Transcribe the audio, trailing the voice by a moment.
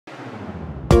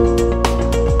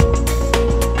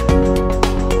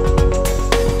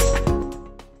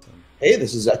Hey,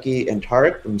 this is Zaki and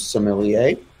Tarek from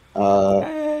Sommelier, uh,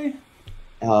 Hey.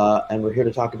 and we're here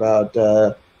to talk about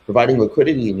providing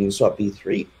liquidity in Uniswap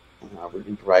V3. We're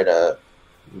going to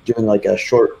doing like a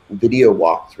short video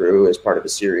walkthrough as part of a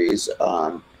series,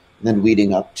 and then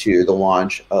leading up to the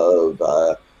launch of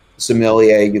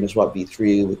Sommelier Uniswap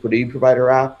V3 Liquidity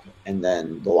Provider app, and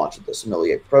then the launch of the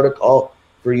Sommelier protocol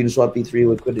for Uniswap V3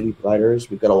 Liquidity Providers.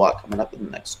 We've got a lot coming up in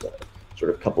the next sort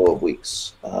of couple of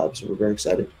weeks, so we're very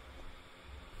excited.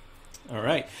 All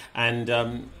right. And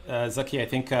Zaki, I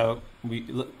think well,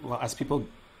 as people,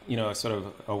 are sort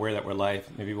of aware that we're live,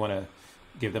 maybe we want to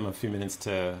give them a few minutes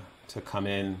to come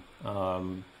in.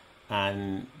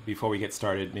 And before we get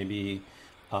started, maybe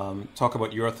talk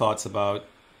about your thoughts about,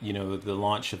 the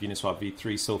launch of Uniswap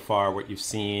V3 so far, what you've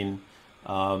seen,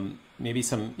 maybe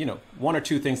some, one or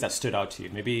two things that stood out to you.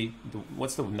 Maybe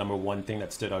what's the number one thing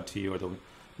that stood out to you, or the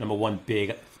number one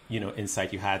big,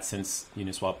 insight you had since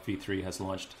Uniswap V3 has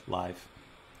launched live?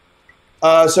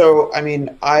 I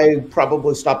mean, I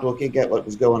probably stopped looking at what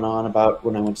was going on about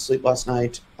when I went to sleep last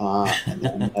night. And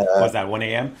then, Was that 1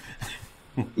 a.m.?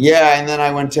 yeah, and then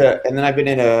I've been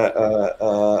in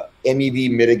a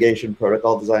MEV mitigation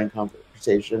protocol design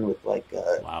conversation with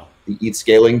Wow. the ETH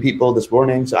scaling people this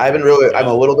morning. So I haven't really, I'm a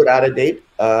Yeah. little bit out of date.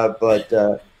 But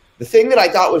the thing that I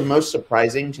thought was most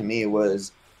surprising to me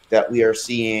was that we are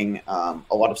seeing a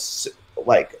lot of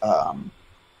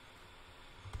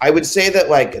I would say that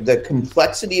like the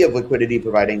complexity of liquidity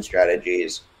providing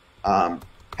strategies um,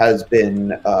 has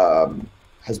been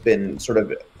sort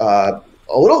of a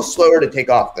little slower to take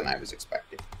off than I was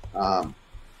expecting. Um,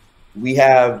 we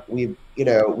are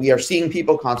seeing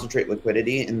people concentrate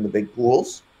liquidity in the big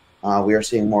pools. We are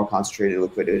seeing more concentrated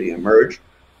liquidity emerge,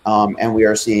 and we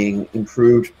are seeing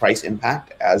improved price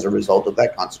impact as a result of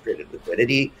that concentrated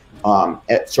liquidity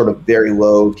at sort of very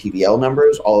low TVL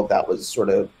numbers. All of that was sort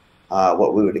of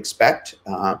what we would expect.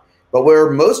 But we're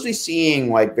mostly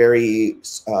seeing like very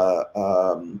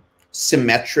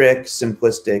symmetric,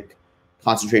 simplistic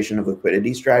concentration of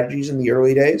liquidity strategies in the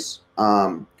early days.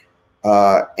 And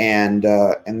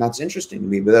that's interesting to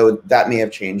me, but that may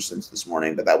have changed since this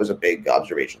morning. But that was a big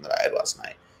observation that I had last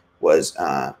night, was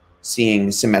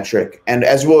seeing symmetric. And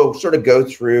as we'll sort of go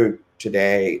through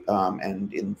today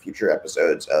and in future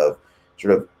episodes of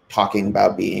sort of talking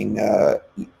about being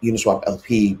Uniswap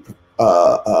LP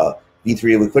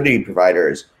V3 liquidity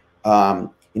providers,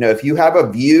 if you have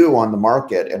a view on the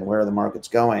market and where the market's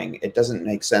going, it doesn't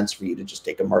make sense for you to just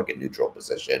take a market neutral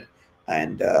position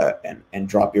and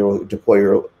deploy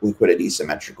your liquidity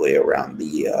symmetrically around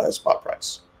the spot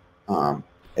price.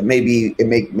 It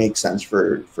may make sense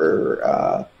for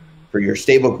your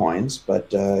stable coins,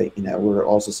 but we're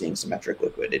also seeing symmetric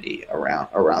liquidity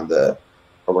around the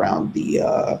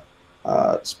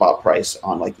spot price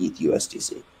on like ETH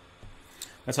USDC.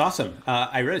 That's awesome.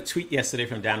 I read a tweet yesterday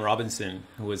from Dan Robinson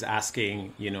who was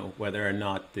asking, whether or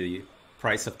not the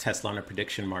price of Tesla on a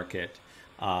prediction market,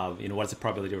 what's the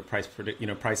probability of price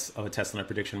of a Tesla on a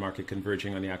prediction market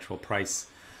converging on the actual price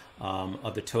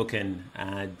of the token.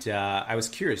 And I was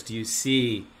curious, do you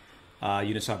see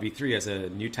Uniswap V3 as a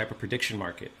new type of prediction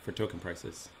market for token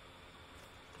prices?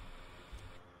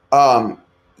 I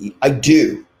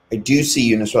do. I do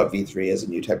see Uniswap V3 as a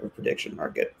new type of prediction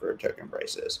market for token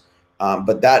prices.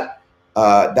 But that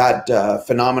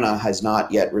phenomena has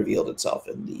not yet revealed itself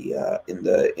in the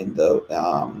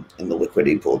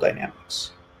liquidity pool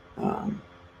dynamics.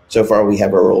 So far, we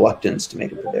have a reluctance to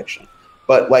make a prediction.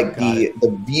 But like the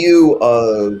view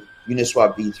of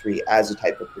Uniswap V3 as a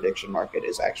type of prediction market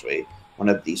is actually one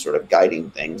of the sort of guiding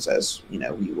things, as we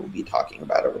will be talking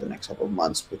about over the next couple of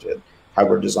months, which is how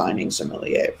we're designing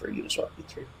Sommelier for Uniswap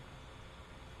V3.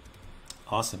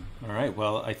 Awesome. All right.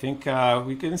 Well, I think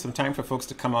we've given some time for folks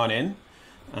to come on in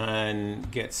and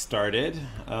get started.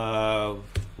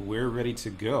 We're ready to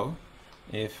go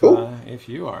if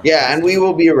you are. Yeah, and we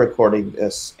will be recording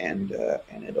this, and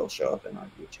it'll show up in our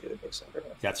YouTube, etc.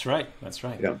 That's right. That's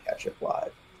right. We don't catch it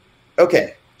live.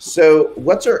 Okay, so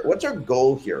what's our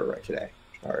goal here right today,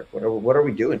 Tarek? What are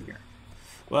we doing here?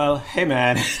 Well, hey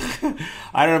man,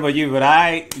 I don't know about you, but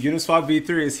Uniswap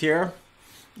V3 is here.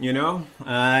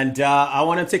 And I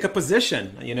want to take a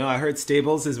position. I heard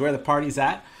stables is where the party's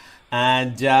at,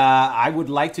 and I would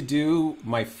like to do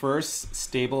my first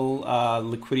stable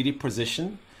liquidity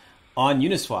position on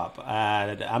Uniswap.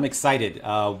 I'm excited.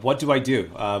 What do I do?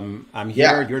 I'm here.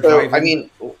 Yeah, you're driving. I mean,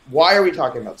 why are we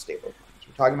talking about stable coins?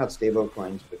 We're talking about stable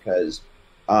coins because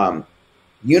Uniswap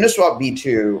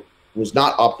V2 was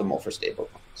not optimal for stable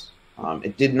coins.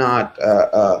 It did not.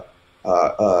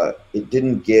 It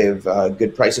didn't give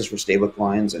good prices for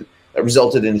stablecoins, and that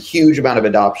resulted in a huge amount of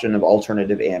adoption of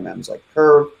alternative AMMs like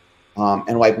Curve.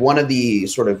 And like one of the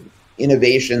sort of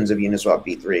innovations of Uniswap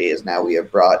v3 is now we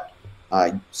have brought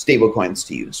stablecoins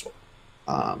to Uniswap.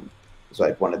 It's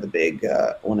like one of the big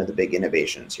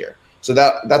innovations here. So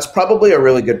that's probably a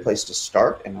really good place to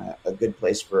start, and a good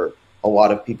place for a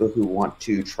lot of people who want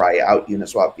to try out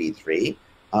Uniswap v3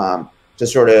 to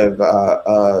sort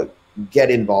of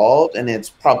get involved. And it's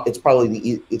probably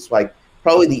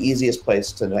the easiest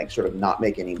place to like sort of not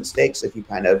make any mistakes if you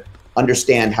kind of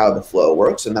understand how the flow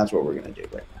works, and that's what we're going to do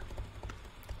right now.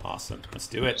 Awesome, let's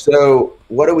do it. So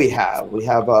what do we have? We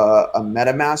have a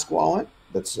MetaMask wallet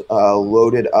that's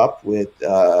loaded up with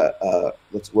the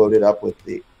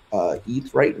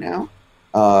ETH right now,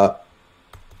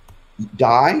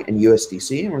 DAI and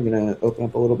USDC, and we're going to open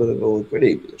up a little bit of a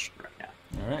liquidity position right now.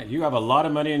 All right, you have a lot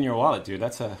of money in your wallet, dude.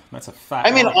 That's a fact.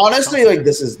 I mean, honestly, like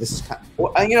this is kind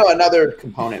of, you know, another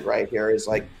component right here is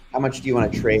like how much do you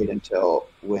want to trade until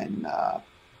when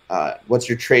what's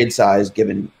your trade size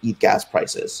given ETH gas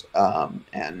prices,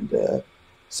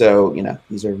 so you know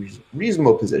these are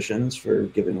reasonable positions for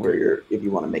given where if you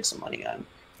want to make some money on.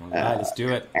 All right, let's do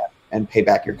it. And pay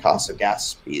back your costs of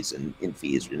gas fees in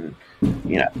fees in,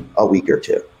 you know, a week or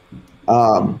two.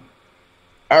 All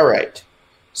right.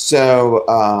 So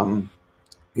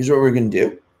here's what we're going to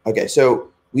do. Okay, so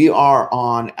we are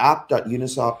on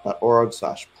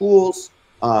app.uniswap.org/pools,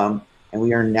 and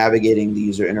we are navigating the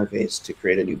user interface to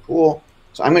create a new pool.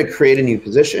 So I'm going to create a new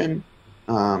position,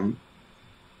 and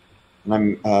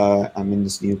I'm in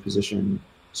this new position.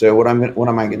 So what am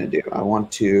I going to do? I want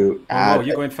to add. Oh,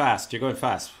 you're going fast. You're going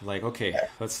fast. Like, okay,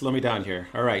 let's slow me down here.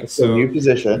 All right. So new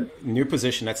position. New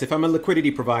position. That's if I'm a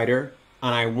liquidity provider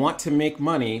and I want to make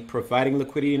money providing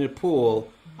liquidity in a pool,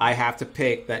 I have to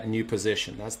pick that new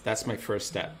position. That's my first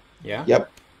step. Yeah.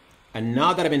 Yep. And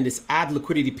now that I'm in this add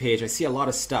liquidity page, I see a lot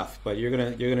of stuff, but you're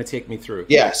gonna take me through.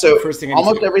 Yeah. So first thing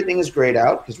almost everything is grayed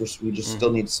out because we just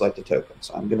still need to select a token.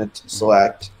 So I'm going to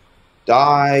select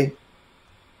DAI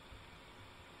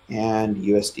and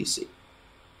USDC.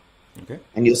 Okay.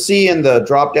 And you'll see in the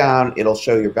drop down, it'll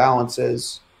show your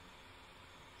balances,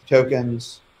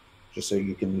 tokens, just so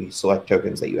you can select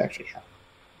tokens that you actually have.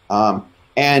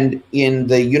 And in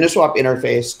the Uniswap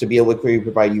interface, to be a liquidity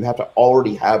provider, you have to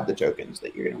already have the tokens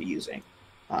that you're going to be using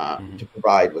to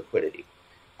provide liquidity.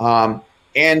 And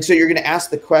so you're going to ask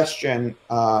the question,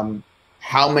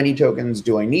 how many tokens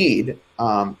do I need?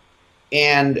 And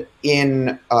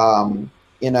in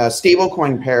a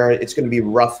stablecoin pair, it's going to be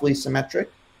roughly symmetric.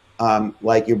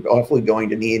 Like you're roughly going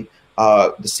to need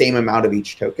the same amount of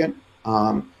each token.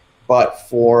 But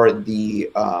for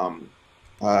the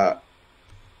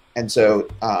and so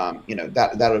you know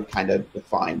that would kind of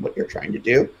define what you're trying to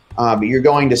do. But you're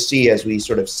going to see as we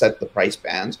sort of set the price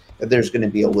bands that there's going to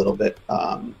be a little bit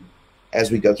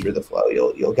as we go through the flow.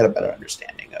 You'll get a better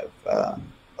understanding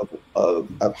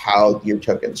of how your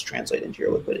tokens translate into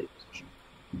your liquidity position.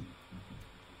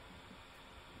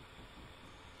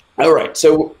 All right,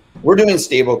 so we're doing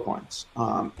stable coins.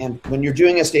 And when you're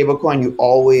doing a stable coin, you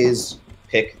always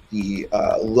pick the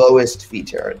lowest fee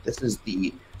tier. This is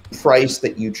the price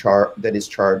that is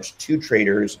charged to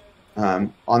traders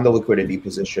on the liquidity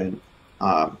position.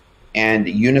 And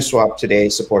Uniswap today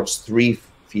supports 3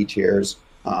 fee tiers,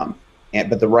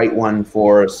 but the right one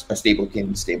for a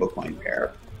stablecoin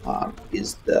pair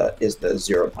is the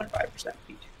 0.5% fee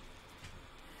tier.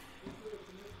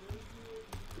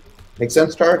 Make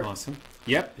sense, Tariq? Awesome.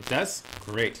 Yep, it does.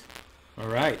 Great. All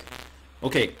right.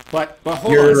 Okay, but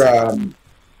hold on a second. Your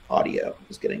audio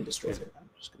is getting distorted. I'm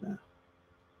just gonna.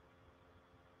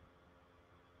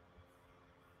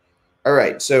 All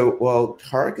right. So while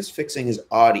Tariq is fixing his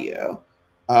audio,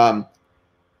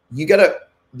 you gotta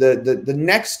the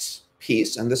next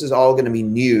piece, and this is all going to be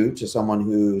new to someone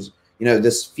who's, you know,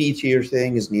 this fee tier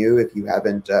thing is new if you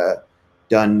haven't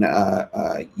done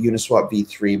Uniswap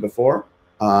v3 before.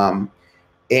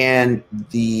 And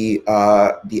the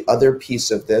other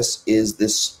piece of this is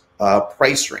this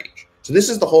price range. So this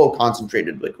is the whole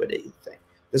concentrated liquidity thing.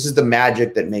 This is the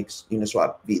magic that makes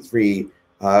Uniswap v3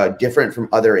 different from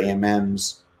other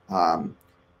AMMs,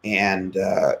 and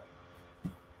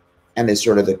is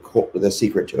sort of the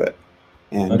secret to it.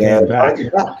 And okay, I'm back.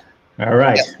 All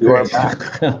right, yes, you are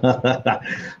back.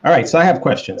 All right, so I have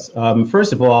questions.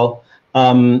 First of all,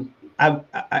 I'm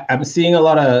seeing a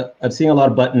lot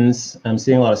of buttons. I'm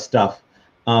seeing a lot of stuff,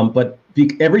 but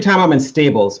every time I'm in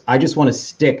stables, I just want to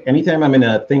stick. Anytime I'm in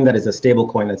a thing that is a stable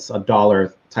coin that's a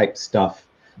dollar type stuff,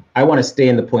 I want to stay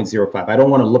in the 0.05. I don't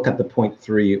want to look at the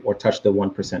 0.3 or touch the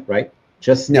 1%. Right?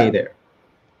 Just stay there.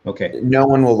 Okay. No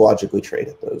one will logically trade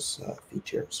at those fee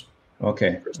tiers.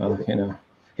 Okay. You know,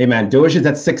 Hey man, Doge is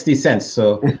at 60 cents.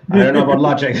 So I don't know about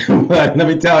logic, but let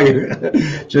me tell you.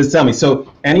 Just tell me.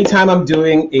 So anytime I'm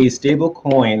doing a stable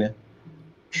coin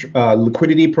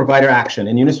liquidity provider action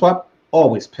in Uniswap,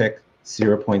 always pick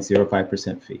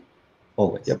 0.05% fee.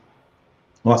 Always. Yep.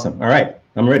 Awesome. All right.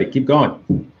 I'm ready. Keep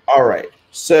going. All right.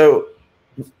 So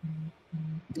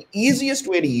the easiest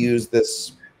way to use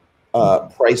this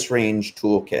price range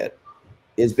toolkit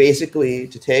is basically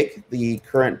to take the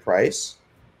current price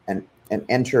and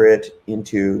enter it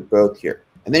into both here.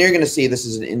 And then you're going to see this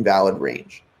is an invalid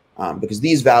range because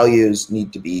these values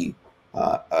need to be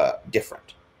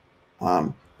different.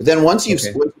 But then once you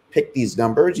pick these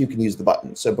numbers, you can use the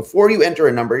buttons. So before you enter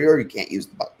a number here, you can't use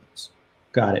the buttons.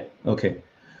 Got it. Okay.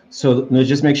 So let's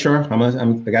just make sure. I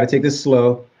got to take this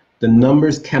slow. The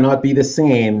numbers cannot be the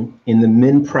same in the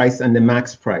min price and the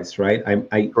max price, right?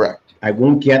 Correct. I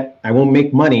won't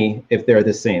make money if they're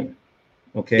the same.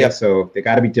 Okay. Yep. So they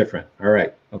got to be different. All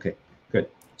right. Okay. Good.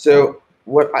 So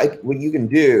what you can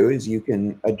do is you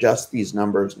can adjust these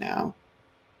numbers now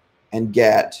and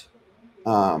get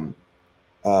a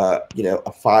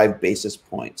 5 basis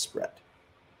point spread,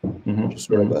 which is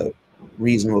sort of a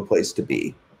reasonable place to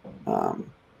be.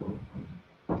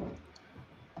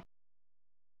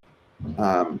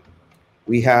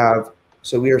 We are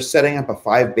setting up a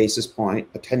 5 basis point,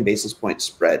 a 10 basis point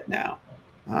spread now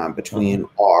between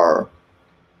our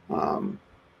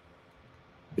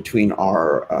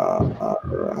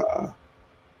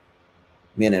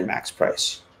min and max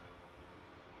price.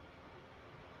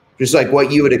 Just like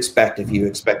what you would expect if you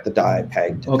expect the die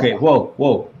peg to Okay,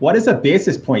 whoa. What is a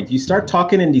basis point? You start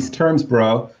talking in these terms,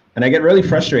 bro, and I get really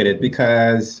frustrated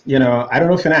because, I don't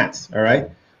know finance, all right?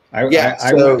 I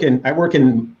work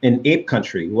in ape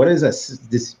country. What is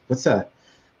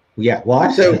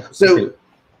what? So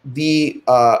the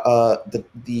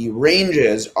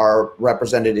ranges are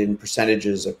represented in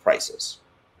percentages of prices.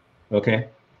 Okay.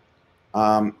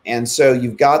 And so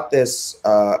you've got this this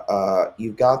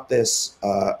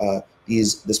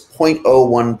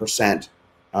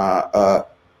 0.01%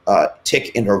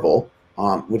 tick interval,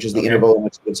 which is the interval in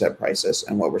which you can set prices.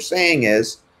 And what we're saying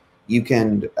is you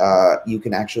can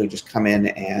actually just come in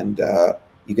and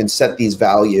you can set these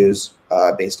values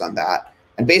based on that.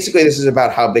 And basically, this is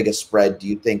about how big a spread do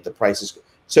you think the price is.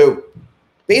 So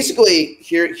basically,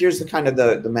 here's the kind of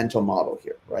the mental model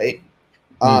here, right?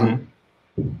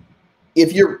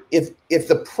 If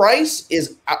the price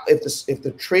is if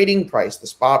the trading price, the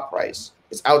spot price,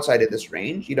 is outside of this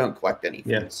range, you don't collect any fees.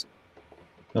 Yes.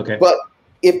 Okay. But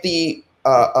if the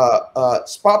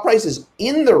spot price is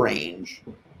in the range,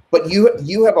 but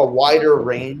you have a wider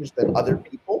range than other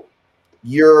people,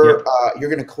 you're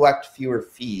going to collect fewer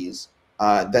fees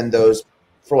than those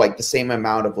for like the same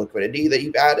amount of liquidity that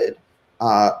you've added.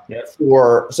 So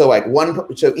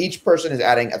each person is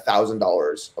adding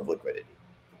 $1,000 of liquidity.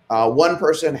 One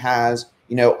person has,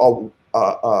 and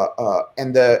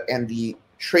the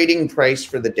trading price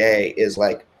for the day is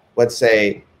like, let's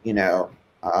say,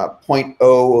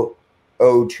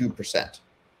 0.002%.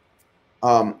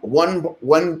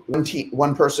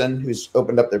 One person who's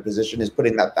opened up their position is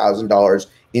putting that $1,000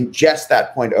 in just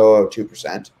that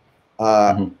 0.002%.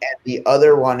 And the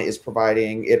other one is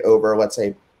providing it over, let's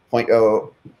say,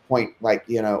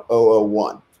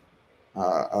 0.001.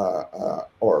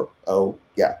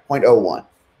 0.01.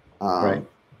 Right.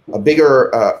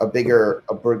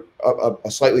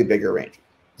 A slightly bigger range.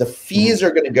 The fees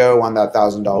are going to go on that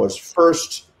 $1,000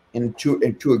 first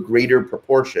into a greater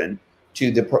proportion to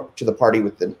the party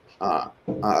with the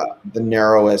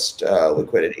narrowest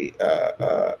liquidity,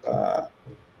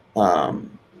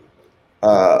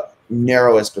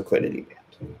 narrowest liquidity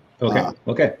band.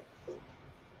 Okay.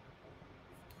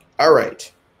 All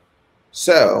right.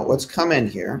 So let's come in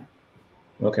here.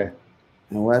 Okay.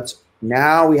 And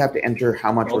now we have to enter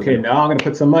how much. Okay, now I'm going to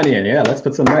put some money in. Yeah, let's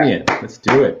put some money in. Let's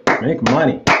do it. Make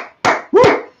money.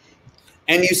 Woo!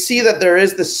 And you see that there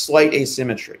is this slight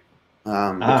asymmetry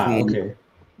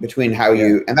between how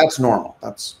you, and that's normal.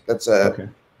 That's a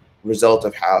result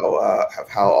of how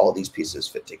all these pieces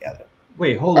fit together.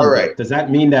 Wait, hold on. Right. Does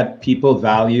that mean that people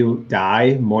value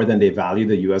DAI more than they value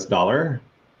the US dollar?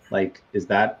 Like, is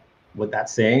that what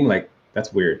that's saying? Like,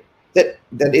 that's weird.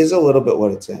 That is a little bit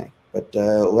what it's saying. But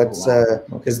let's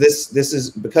because this is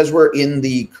because we're in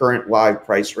the current live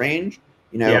price range.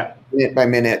 Minute by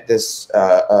minute, this is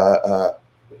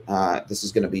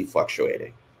going to be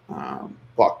fluctuating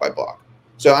block by block.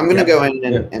 So I'm going to go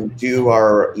in and do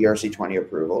our ERC20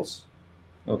 approvals.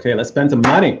 Okay, let's spend some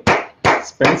money.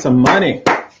 Spend some money.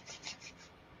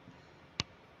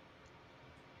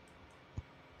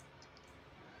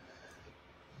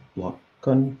 Block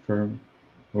confirm.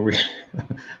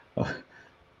 Are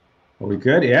we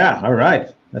good? Yeah. All right.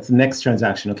 That's the next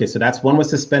transaction. Okay. So that's one was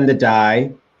to spend the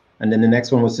DAI, and then the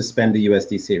next one was to spend the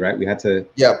USDC, right? We had to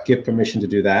give permission to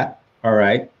do that. All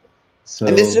right. So,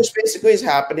 and this just basically is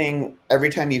happening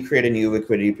every time you create a new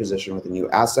liquidity position with a new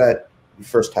asset. You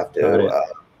first have to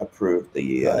approve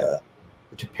the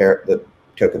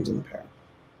tokens in the pair.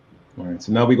 All right.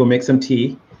 So now we go make some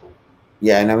tea.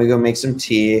 Yeah, now we go make some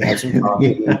tea, have some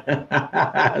coffee.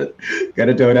 Got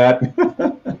a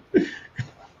donut.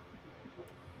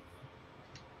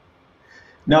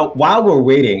 Now, while we're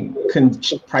waiting, can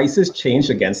prices change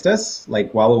against us?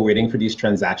 Like while we're waiting for these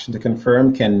transactions to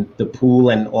confirm, can the pool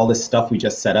and all this stuff we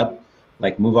just set up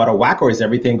like move out of whack, or is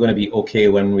everything going to be okay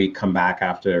when we come back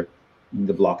after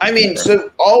the block? I mean,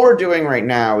 so all we're doing right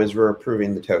now is we're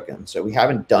approving the token. So we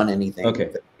haven't done anything. Okay.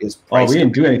 That is we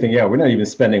didn't do anything. Yeah, we're not even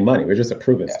spending money. We're just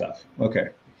approving stuff. Okay.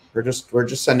 We're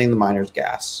just sending the miners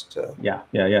gas to. Yeah.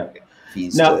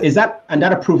 Now, is that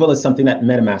approval is something that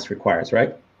MetaMask requires,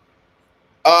 right?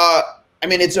 I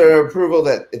mean, it's an approval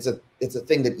that it's a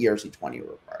thing that ERC20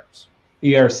 requires.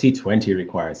 ERC20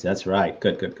 requires. That's right.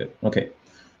 Good. Okay.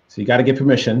 So you got to get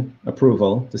permission,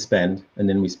 approval to spend, and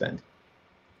then we spend.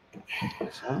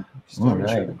 All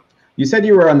right. You said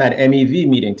you were on that MEV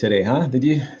meeting today, huh? Did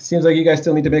you? Seems like you guys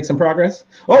still need to make some progress.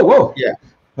 Oh, whoa. Yeah.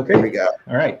 Okay. Here we go.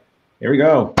 All right. Here we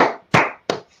go. All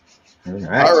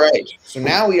right. So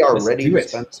now we are ready to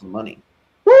spend some money.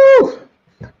 Woo!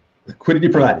 Liquidity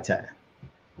provider time.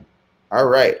 All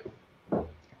right.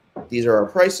 These are our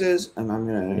prices, and I'm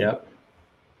gonna. Yep.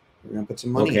 We're gonna put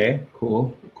some money. Okay.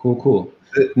 Cool.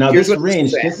 Now this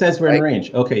range. This says we're in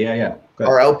range. Okay. Yeah.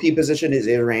 Our LP position is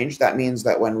in range. That means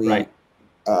that when we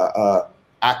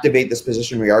activate this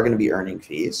position, we are going to be earning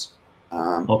fees.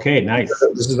 Okay. Nice.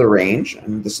 This is the range,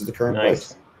 and this is the current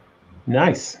price.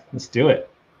 Nice. Let's do it.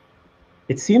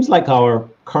 It seems like our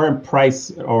current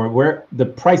price, or where the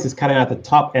price is kind of at the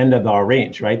top end of our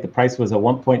range, right? The price was a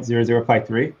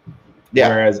 1.0053,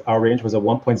 whereas our range was a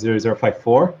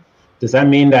 1.0054. Does that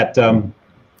mean that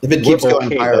if it keeps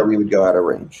going higher, we would go out of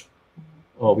range?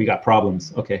 Oh, we got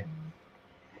problems. Okay.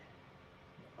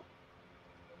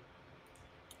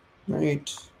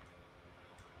 Right.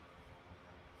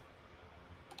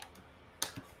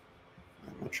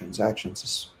 My transactions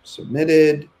is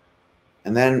submitted.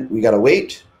 And then we got to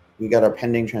wait. We got our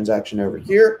pending transaction over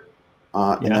here.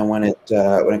 And then when it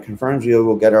confirms, we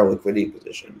will get our liquidity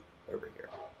position over here.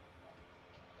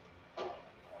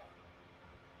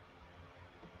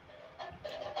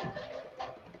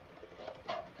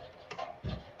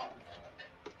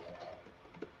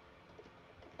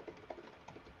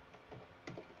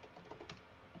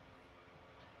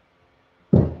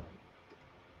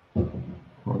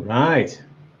 All right.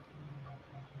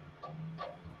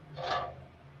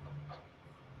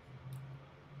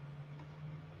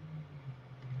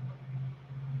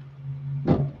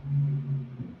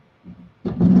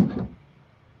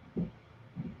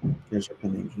 Here's our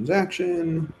pending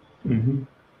transaction. Mm-hmm.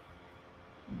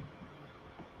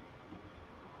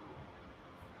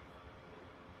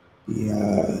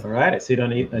 Yeah. All right. I see it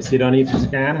on each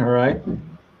scan. All right.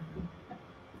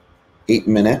 8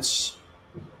 minutes.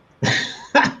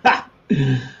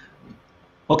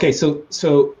 Okay. So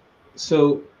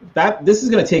that this is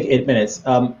going to take 8 minutes.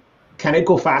 Can it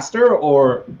go faster,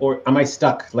 or am I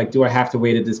stuck? Like, do I have to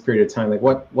wait at this period of time? Like,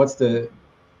 what's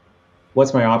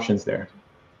my options there?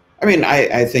 I mean,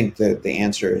 I think that the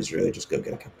answer is really just go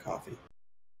get a cup of coffee.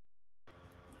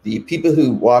 The people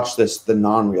who watch this, the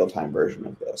non-real-time version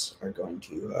of this, are going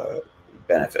to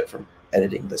benefit from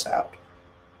editing this out.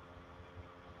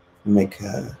 Make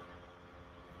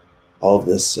all of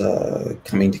this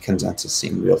coming to consensus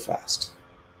seem real fast.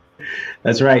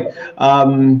 That's right.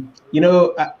 I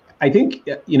think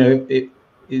it'd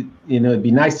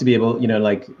be nice to be able,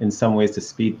 like in some ways to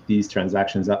speed these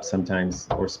transactions up sometimes,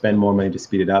 or spend more money to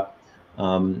speed it up.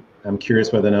 I'm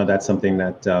curious whether or not that's something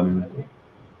that can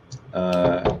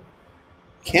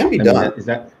be done.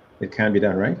 It can be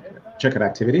done, right? Check out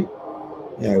activity.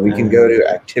 Yeah, we can go to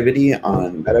activity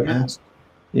on MetaMask.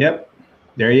 Yep,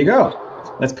 there you go.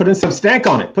 Let's put in some stank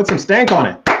on it. Put some stank on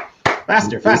it.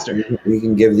 Faster. We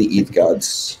can give the ETH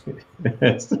gods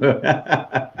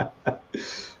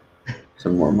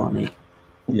some more money.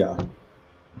 Yeah.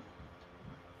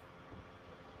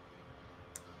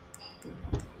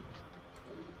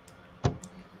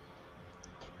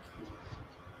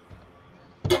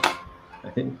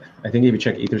 I think if you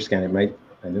check Etherscan, it might.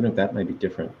 I don't know if that might be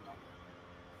different.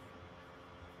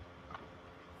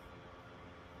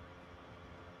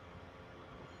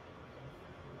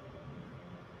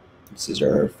 This is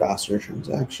our faster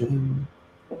transaction.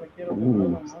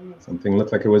 Ooh, something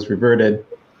looked like it was reverted.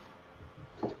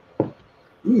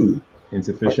 Ooh,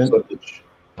 insufficient.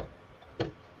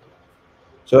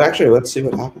 So actually, let's see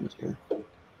what happens here.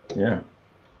 Yeah.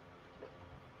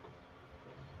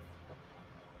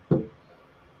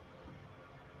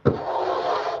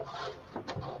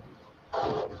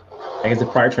 I guess the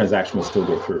prior transaction will still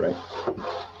go through, right?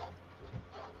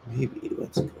 Maybe.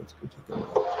 Let's go take a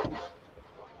look.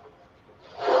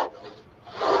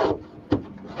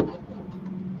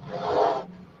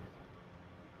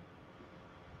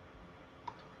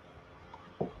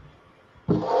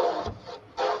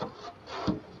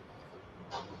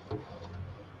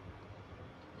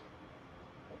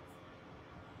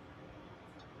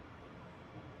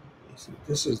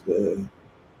 This is the.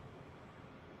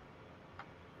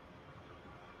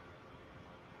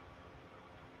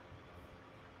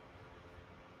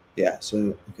 Yeah,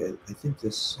 so, okay, I think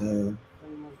this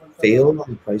failed on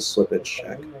the price slippage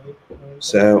check.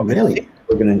 So really? I think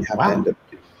we're going to have to end up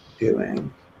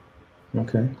doing.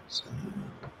 Okay. So,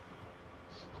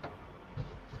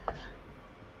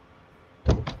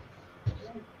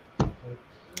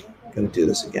 going to do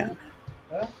this again.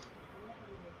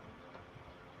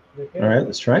 All right,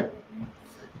 let's try.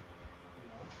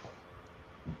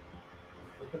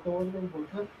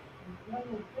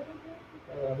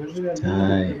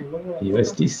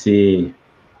 USDC.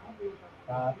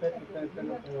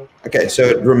 Okay, so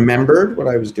it remembered what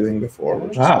I was doing before.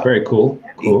 Very cool.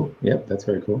 Cool. Yep, that's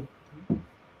very cool.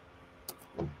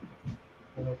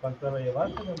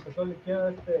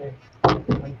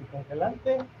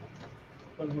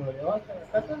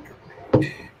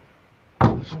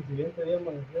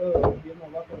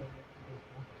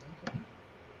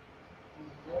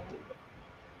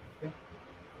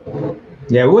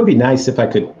 Yeah, it would be nice if I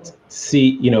could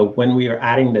see, when we are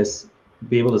adding this,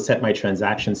 be able to set my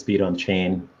transaction speed on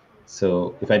chain.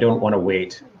 So if I don't want to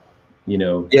wait,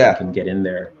 I can get in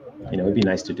there. It'd be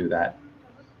nice to do that.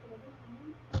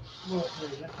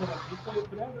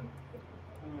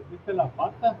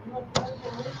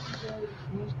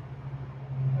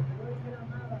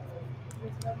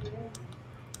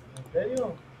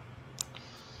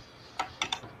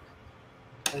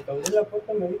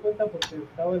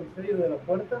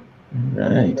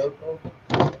 Right.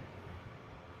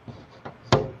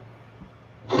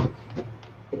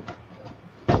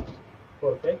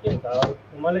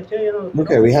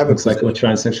 Okay, we have looks like a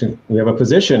transaction. We have a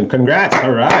position. Congrats.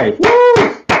 All right. Woo!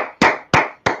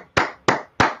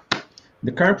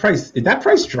 The current price, did that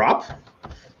price drop?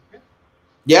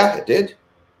 Yeah, it did.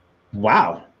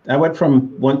 Wow. That went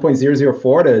from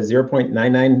 1.004 to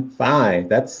 0.995.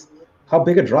 That's, how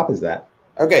big a drop is that?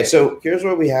 Okay, so here's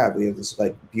what we have. We have this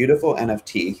like beautiful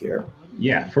NFT here.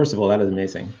 Yeah, first of all, that is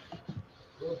amazing.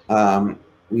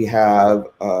 We have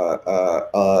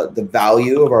the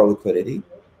value of our liquidity.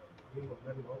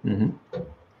 Mm-hmm.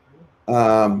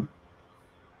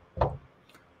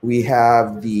 We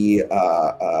have the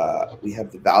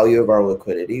value of our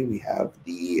liquidity. We have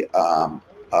the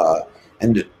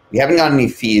and we haven't gotten any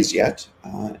fees yet.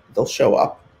 They'll show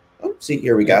up. Oh, see,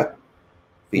 here we go.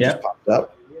 Fee just popped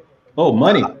up. Oh,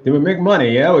 money. Did we make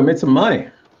money? Yeah, we made some money.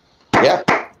 Yeah,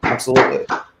 absolutely.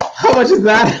 How much is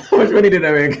that? How much money did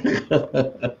I make?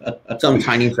 Some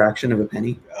tiny fraction of a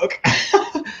penny. Okay.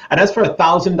 And that's for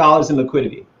 $1,000 in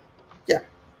liquidity. Yeah.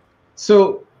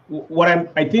 So what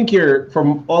I think here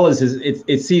from all this is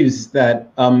it seems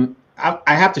that I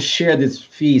have to share these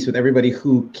fees with everybody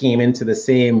who came into the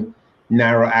same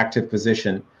narrow active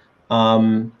position.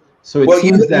 So it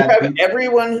seems that you have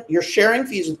everyone, you're sharing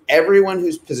fees with everyone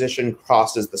whose position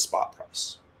crosses the spot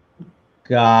price.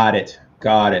 Got it.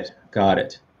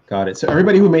 So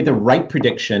everybody who made the right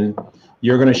prediction,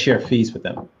 you're going to share fees with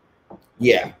them.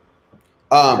 Yeah.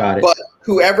 Got it. But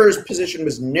whoever's position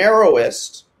was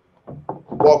narrowest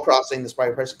while crossing the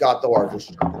spot price got the largest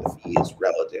chunk of the fees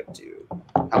relative to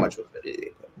how much liquidity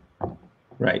they put.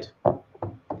 Right.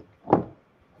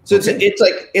 So it's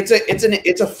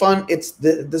a fun, this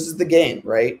is the game,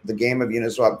 right? The game of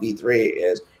Uniswap V3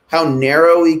 is how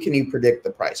narrowly can you predict the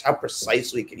price? How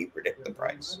precisely can you predict the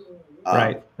price?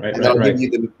 Right. And that'll give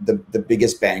you the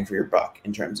biggest bang for your buck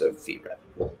in terms of fee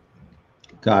revenue.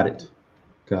 Got it.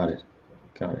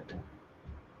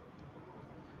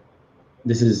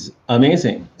 This is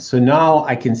amazing. So now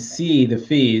I can see the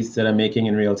fees that I'm making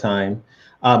in real time.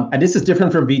 And this is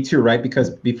different from V2, right? Because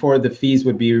before the fees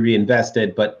would be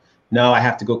reinvested, but now I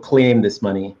have to go claim this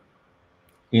money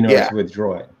in order to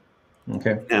withdraw it.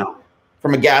 Okay. Now,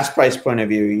 from a gas price point of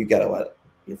view, you got to let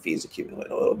your fees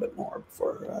accumulate a little bit more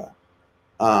before.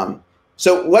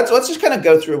 So let's just kind of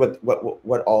go through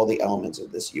what all the elements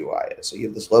of this UI is. So you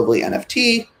have this lovely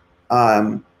NFT.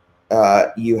 You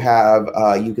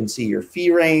can see your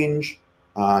fee range.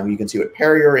 You can see what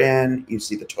pair you're in. You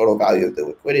see the total value of the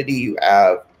liquidity you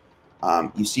have.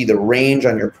 You see the range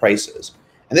on your prices.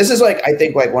 And this is like, I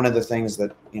think, like one of the things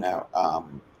that,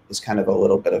 is kind of a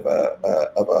little bit of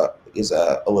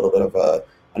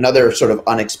another sort of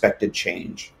unexpected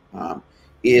change,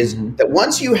 is that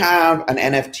once you have an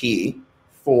NFT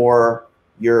for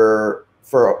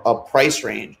a price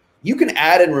range, you can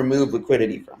add and remove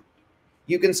liquidity from it.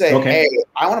 You can say, hey,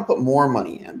 I want to put more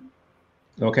money in.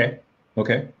 Okay.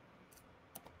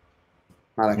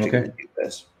 Not actually going to do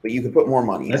this, but you can put more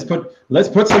money in. Let's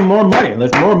put some more money.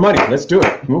 Let's do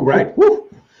it. Move right. Woo.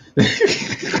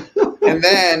 And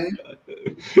then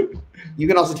you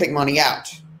can also take money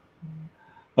out.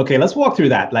 Okay, let's walk through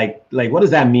that. Like what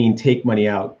does that mean, take money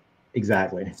out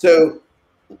exactly? So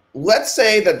let's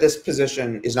say that this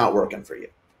position is not working for you.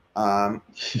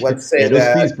 Let's say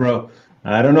those fees, bro.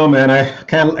 I don't know, man. I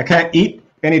can't eat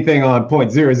anything on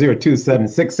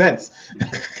 0.00276 cents.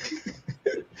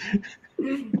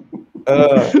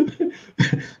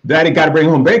 Daddy got to bring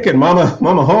home bacon. Mama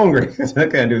hungry. I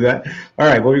can't do that. All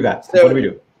right, what we got? So what do we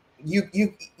do? You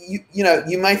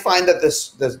might find that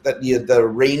the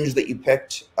range that you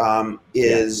picked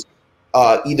is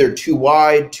either too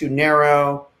wide, too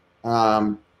narrow,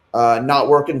 not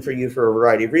working for you for a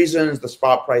variety of reasons. The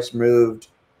spot price moved.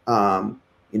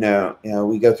 We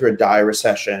go through a DAI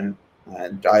recession.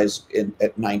 DAI's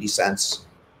at 90 cents.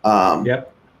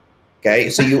 Yep.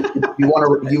 Okay, so you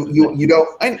want to you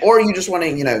don't, or you just want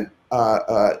to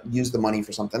use the money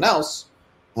for something else,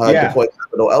 deploy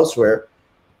capital elsewhere.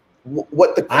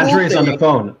 What the cool Andre's on the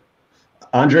phone.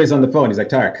 Andre's on the phone. He's like,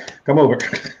 Tarek, come over.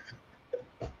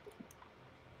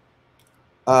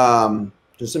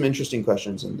 There's some interesting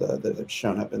questions that have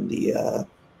shown up in the.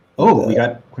 We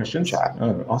got questions. Chat.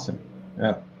 Oh, awesome.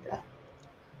 Yeah. Well,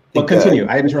 think, continue.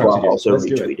 I interrupted you. Also Let's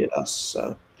retweeted us,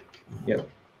 so yep.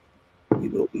 We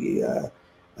will be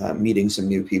meeting some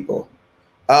new people.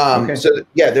 Okay. So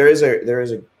yeah, there's a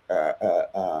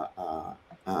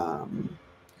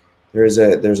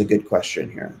good question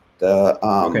here.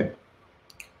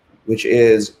 Which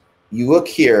is, you look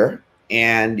here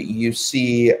and you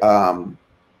see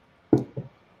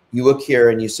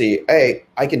hey,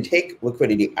 I can take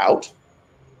liquidity out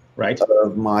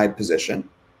of my position.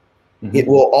 It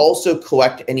will also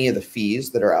collect any of the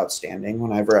fees that are outstanding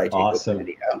whenever I take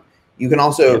liquidity out. You can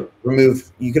also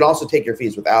you can also take your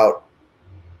fees without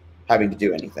having to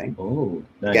do anything. Oh,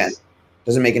 nice. Again,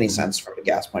 doesn't make any sense from a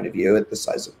gas point of view at the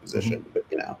size of position, but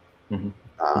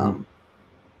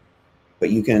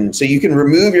but you can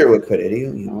remove your liquidity.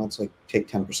 Let's like take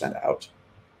 10% out.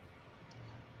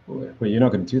 Well, you're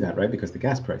not going to do that, right? Because the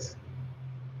gas price.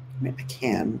 I mean, I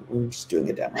can. We're just doing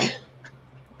a demo.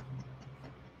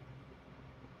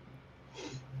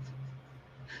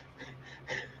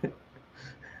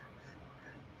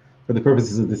 For the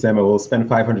purposes of this demo, we'll spend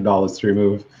 $500 to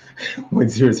remove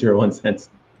 0.001 cents.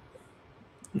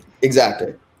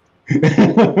 Exactly.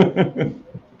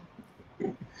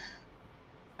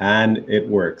 And it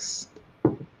works.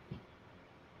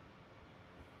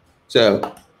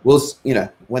 So we'll,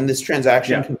 when this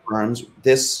transaction confirms,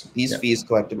 these fees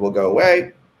collected will go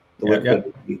away. The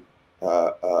liquidity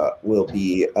will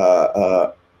be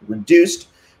reduced.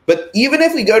 But even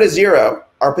if we go to zero,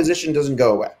 our position doesn't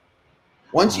go away.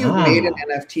 Once you've made an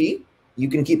NFT, you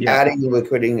can keep adding the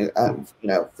liquidity,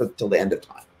 till the end of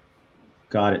time.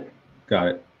 Got it.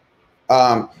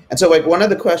 And so, like, one of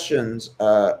the questions,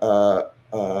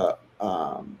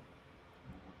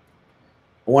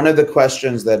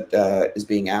 that is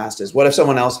being asked is, what if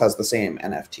someone else has the same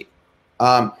NFT?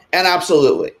 And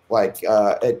absolutely, like,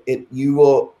 you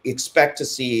will expect to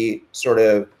see sort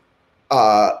of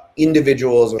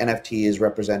individuals, NFTs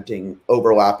representing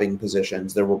overlapping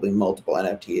positions. There will be multiple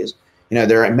NFTs.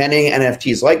 There are many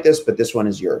NFTs like this, but this one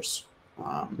is yours.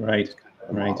 Right.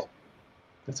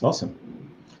 That's awesome.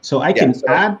 So I can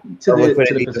add to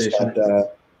the position.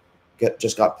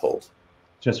 Just got pulled.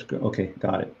 Okay,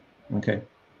 got it. Okay.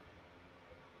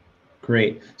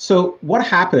 Great. So what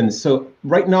happens? So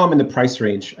right now I'm in the price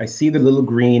range. I see the little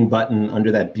green button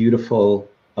under that beautiful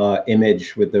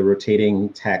image with the rotating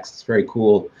text. It's very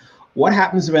cool. What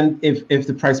happens if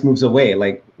the price moves away?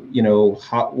 Like,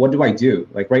 what do I do?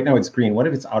 Like right now it's green. What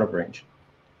if it's out of range?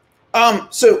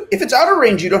 So if it's out of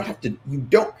range, you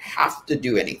don't have to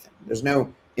do anything. There's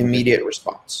no immediate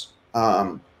response.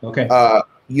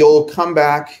 You'll come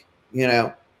back.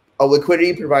 A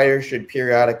liquidity provider should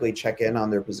periodically check in on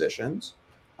their positions,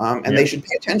 and they should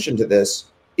pay attention to this.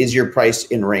 Is your price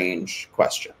in range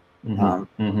question?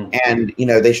 And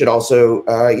they should also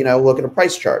look at a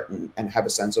price chart and have a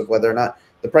sense of whether or not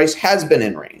the price has been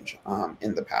in range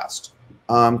in the past.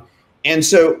 And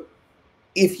so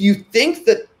if you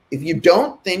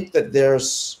don't think that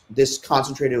there's this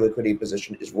concentrated liquidity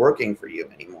position is working for you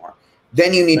anymore,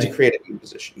 then you need to create a new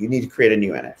position. You need to create a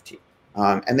new NFT.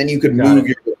 And then you could move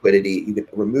your liquidity. You could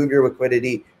remove your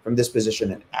liquidity from this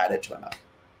position and add it to another.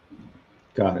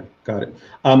 Got it.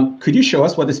 Could you show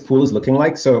us what this pool is looking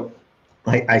like? So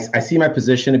I see my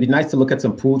position. It'd be nice to look at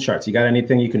some pool charts. You got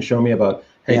anything you can show me about,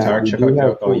 hey, Tarek, check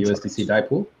out our USDC DAI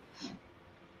pool?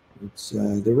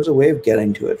 There was a way of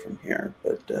getting to it from here,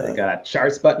 but I got a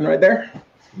charts button right there.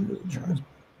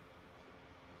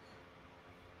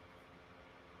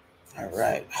 All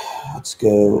right, let's go.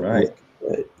 All right,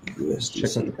 USDC.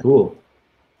 Check out the pool.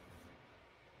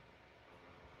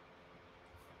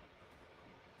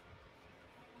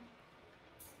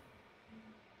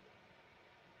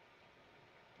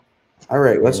 All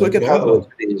right, let's look at how the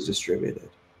liquidity is distributed.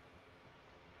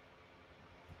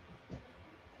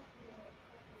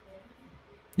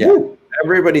 Yeah,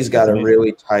 everybody's got a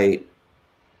really tight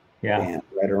band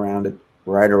right around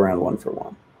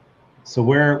 1-for-1. So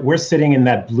we're sitting in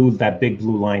that big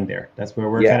blue line there. That's where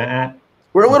we're kind of at.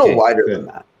 We're a little wider than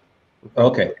that.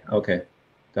 Okay,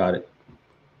 got it.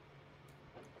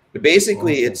 But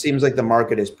basically, it seems like the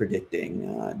market is predicting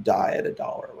DAI at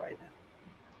 $1 right now.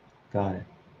 Got it.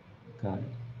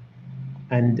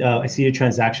 And I see your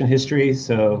transaction history.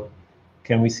 So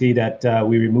can we see that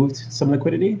we removed some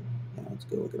liquidity? Yeah, let's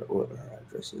go look at what our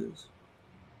address is.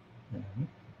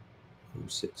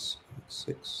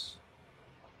 0686.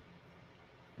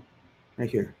 Right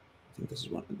here. I think this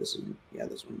one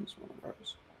is one of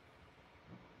ours.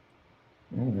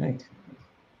 All right.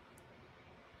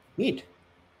 Neat.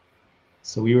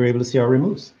 So we were able to see our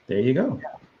removes. There you go.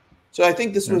 Yeah. So I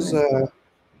think this was.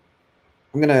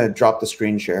 I'm gonna drop the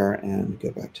screen share and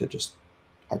go back to just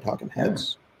our talking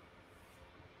heads.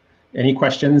 Any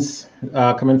questions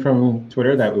coming from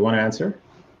Twitter that we want to answer?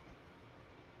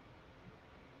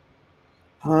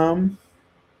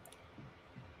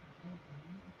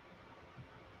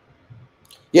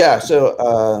 Yeah,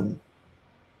 so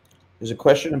there's a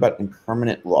question about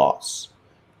impermanent loss.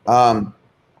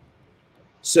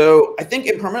 So I think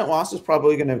impermanent loss is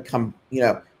probably going to come,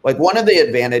 like one of the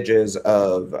advantages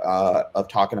of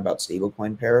talking about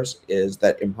stablecoin pairs is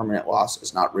that impermanent loss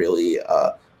is not really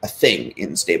a thing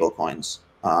in stablecoins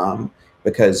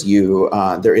because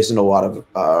there isn't a lot of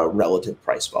relative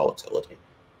price volatility.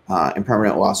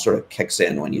 Impermanent loss sort of kicks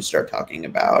in when you start talking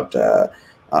about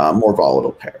more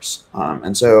volatile pairs.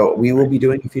 And so we will be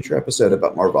doing a future episode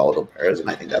about more volatile pairs,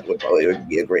 and I think that would probably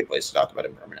be a great place to talk about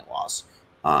impermanent loss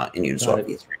in Uniswap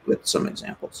V3 with some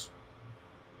examples.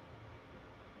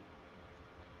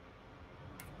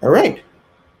 All right.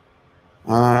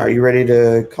 Are you ready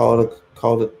to call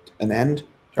it an end,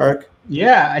 Tarek?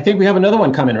 Yeah, I think we have another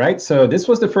one coming, right? So this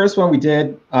was the first one we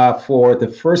did for the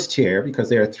first tier because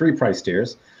there are 3 price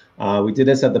tiers. We did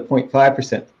this at the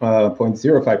 0.5%,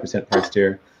 0.05% price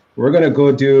tier. We're going to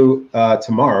go do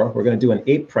tomorrow. We're going to do an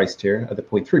 8 price tier at the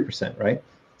 0.3%, right?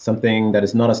 Something that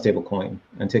is not a stable coin,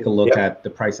 and take a look at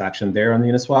the price action there on the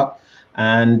Uniswap.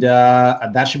 And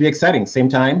that should be exciting. Same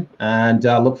time, and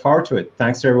look forward to it.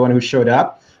 Thanks to everyone who showed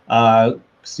up.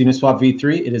 Uniswap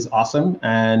V3, it is awesome,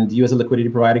 and you as a liquidity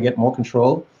provider get more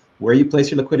control where you place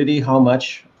your liquidity, how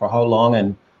much, for how long,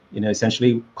 and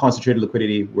essentially concentrated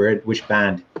liquidity, which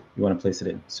band you want to place it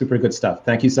in. Super good stuff.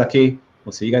 Thank you, Zaki.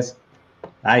 We'll see you guys.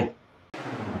 Bye.